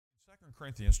2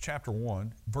 Corinthians chapter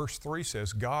 1, verse 3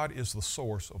 says, God is the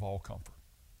source of all comfort.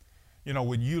 You know,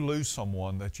 when you lose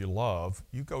someone that you love,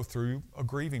 you go through a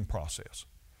grieving process.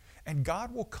 And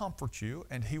God will comfort you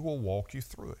and He will walk you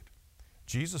through it.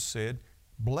 Jesus said,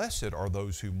 blessed are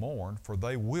those who mourn, for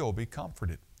they will be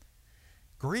comforted.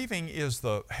 Grieving is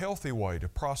the healthy way to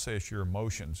process your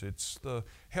emotions. It's the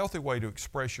healthy way to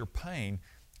express your pain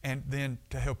and then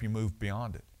to help you move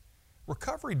beyond it.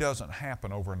 Recovery doesn't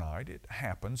happen overnight. It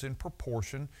happens in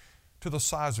proportion to the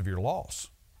size of your loss.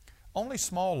 Only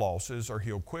small losses are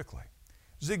healed quickly.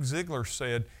 Zig Ziglar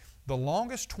said, the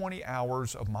longest 20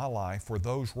 hours of my life were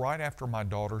those right after my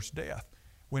daughter's death.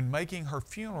 When making her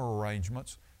funeral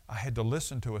arrangements, I had to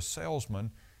listen to a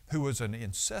salesman who was an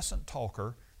incessant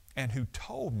talker and who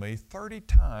told me 30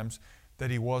 times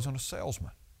that he wasn't a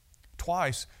salesman.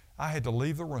 Twice, I had to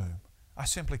leave the room. I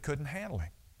simply couldn't handle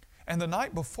him. And the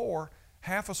night before,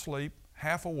 half asleep,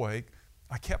 half awake,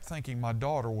 I kept thinking my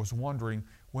daughter was wondering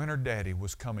when her daddy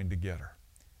was coming to get her.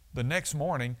 The next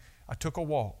morning, I took a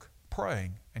walk,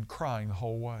 praying and crying the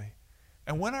whole way.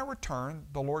 And when I returned,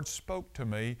 the Lord spoke to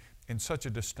me in such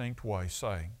a distinct way,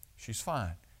 saying, she's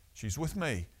fine. She's with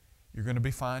me. You're going to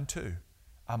be fine too.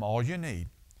 I'm all you need.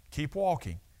 Keep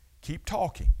walking, keep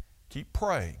talking, keep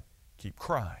praying, keep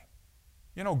crying.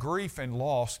 You know, grief and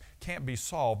loss can't be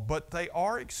solved, but they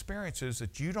are experiences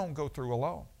that you don't go through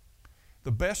alone.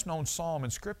 The best known psalm in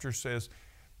Scripture says,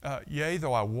 yea,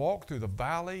 though I walk through the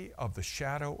valley of the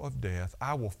shadow of death,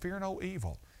 I will fear no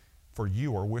evil, for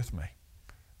you are with me.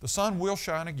 The sun will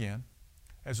shine again.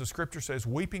 As the Scripture says,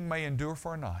 weeping may endure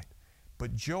for a night,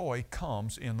 but joy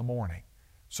comes in the morning.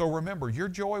 So remember, your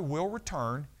joy will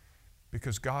return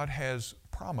because God has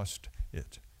promised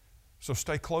it. So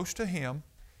stay close to Him.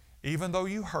 Even though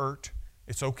you hurt,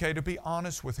 it's okay to be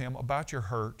honest with Him about your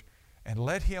hurt and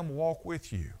let Him walk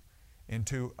with you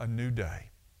into a new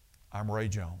day. I'm Ray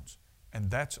Jones,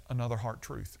 and that's another Heart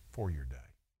Truth for your day.